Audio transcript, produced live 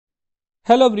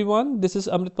Hello everyone, this is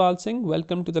Amritpal Singh.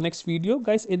 Welcome to the next video.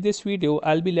 Guys, in this video,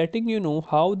 I'll be letting you know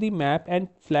how the map and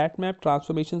flat map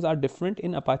transformations are different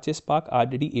in Apache Spark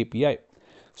RDD API.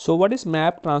 So what is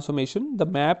map transformation? The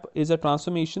map is a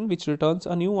transformation which returns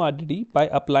a new RDD by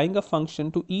applying a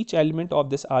function to each element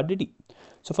of this RDD.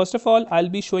 So first of all, I'll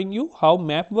be showing you how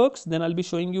map works, then I'll be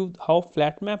showing you how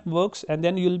flat map works, and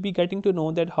then you'll be getting to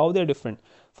know that how they're different.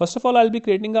 First of all, I'll be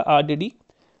creating a RDD,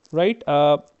 right?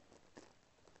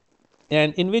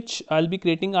 And in which I'll be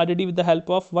creating RDD with the help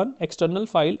of one external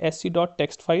file,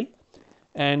 sc.txt file,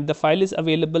 and the file is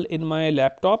available in my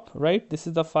laptop, right? This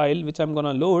is the file which I'm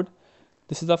gonna load.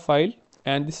 This is the file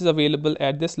and this is available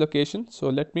at this location. So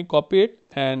let me copy it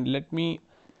and let me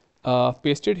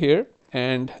paste it here,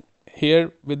 and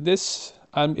here with this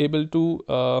I'm able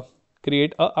to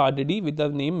create a RDD with the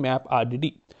name map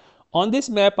RDD. On this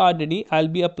map RDD I'll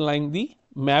be applying the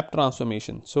map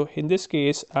transformation. So in this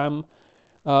case I'm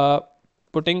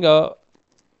putting a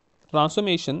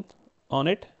transformation on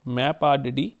it, map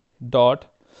RDD dot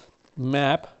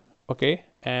map, okay,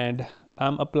 and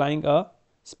I'm applying a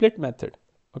split method,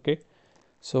 okay.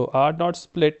 So r dot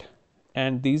split,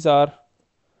 and these are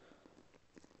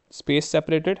space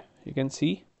separated. You can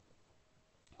see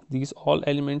these all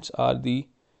elements are the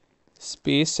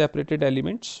space separated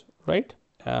elements, right?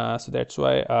 So that's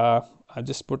why I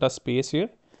just put a space here.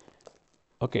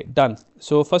 Okay, done.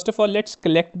 So first of all, let's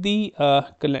collect the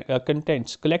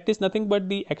contents. Collect is nothing but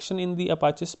the action in the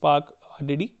Apache Spark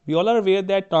RDD. We all are aware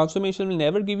that transformation will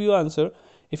never give you an answer.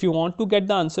 If you want to get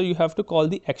the answer, you have to call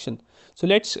the action. So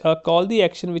let's call the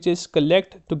action which is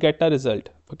collect to get a result.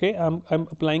 Okay, I'm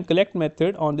applying collect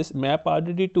method on this map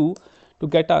RDD2 to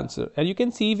get answer, and you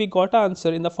can see we got an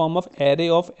answer in the form of array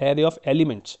of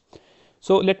elements.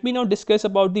 So let me now discuss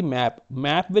about the map.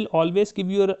 Map will always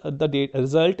give you the data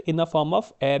result in the form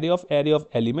of array of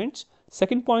elements.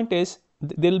 Second point is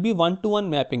there will be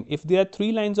one-to-one mapping. If there are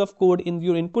 3 lines of code in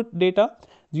your input data,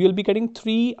 you will be getting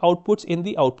 3 outputs in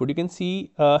the output. You can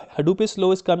see Hadoop is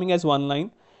slow is coming as 1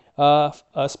 line,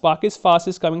 Spark is fast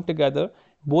is coming together,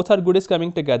 both are good is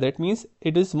coming together. It means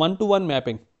it is one-to-one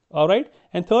mapping. All right.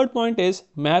 And third point is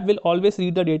map will always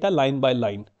read the data line by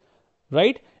line,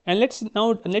 right? And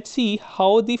let's see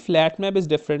how the flat map is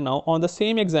different. Now on the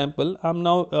same example, I'm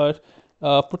now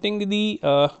putting the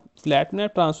flat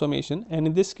map transformation, and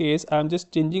in this case I'm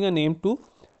just changing a name to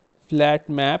flat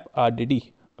map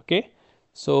RDD. Okay,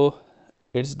 so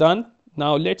it's done.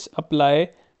 Now let's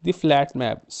apply the flat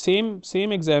map. Same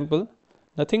example,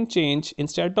 nothing changed.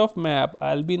 Instead of map,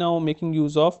 I'll be now making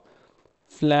use of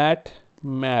flat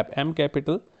map, M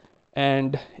capital,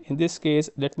 and in this case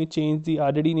let me change the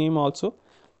RDD name also.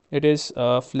 It is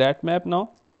flat map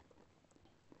now,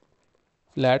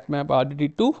 flat map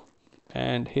RDD2,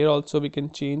 and here also we can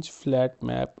change flat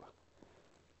map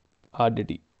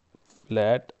RDD,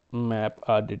 flat map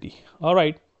RDD. All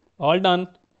right, all done.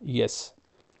 Yes,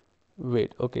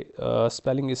 wait, okay,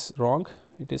 spelling is wrong.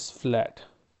 It is flat.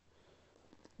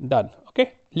 Done.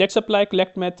 Okay, let's apply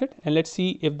collect method and let's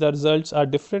see if the results are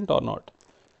different or not.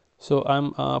 So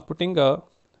I'm putting a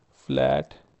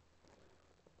flat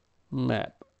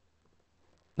map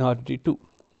RDD2.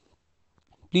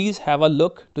 Please have a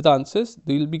look to the answers.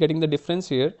 You will be getting the difference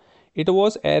here. It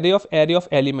was array of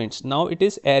elements. Now it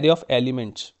is array of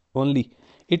elements only.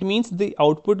 It means the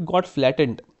output got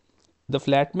flattened. The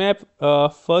flat map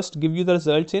first give you the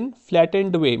results in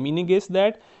flattened way, meaning is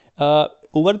that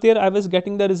over there I was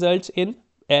getting the results in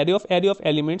array of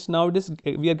elements. Now it is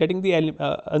we are getting the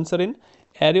answer in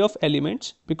array of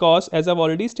elements, because as I've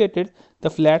already stated,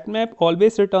 the flat map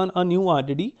always return a new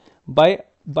RDD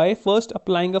by first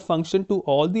applying a function to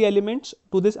all the elements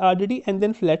to this RDD and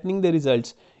then flattening the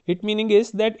results. It meaning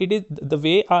is that it is the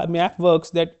way our map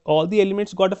works, that all the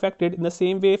elements got affected. In the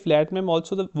same way flat map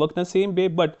also work in the same way,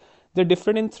 but they're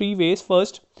different in 3 ways.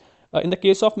 First, in the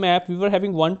case of map we were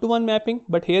having one-to-one mapping,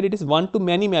 but here it is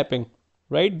one-to-many mapping,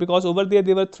 right? Because over there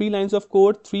were 3 lines of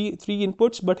code, three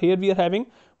inputs, but here we are having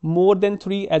more than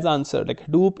 3 as answer. Like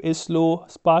Hadoop is slow,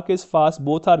 Spark is fast,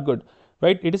 both are good,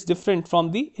 right? It is different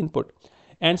from the input.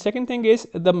 And second thing is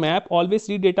the map always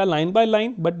read data line by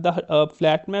line, but the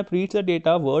flat map reads the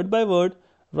data word by word,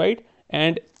 right?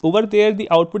 And over there the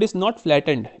output is not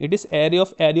flattened. It is array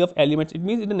of elements. It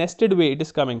means in a nested way it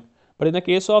is coming. But in the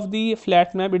case of the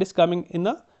flat map, it is coming in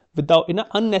a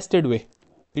unnested way.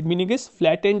 It meaning is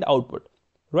flattened output,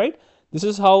 right? This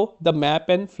is how the map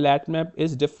and flat map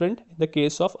is different in the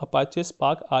case of Apache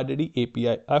Spark RDD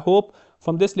API. I hope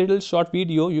from this little short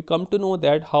video you come to know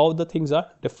that how the things are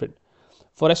different.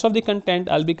 For rest of the content,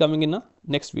 I'll be coming in a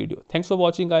next video. Thanks for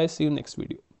watching, guys. See you next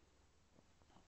video.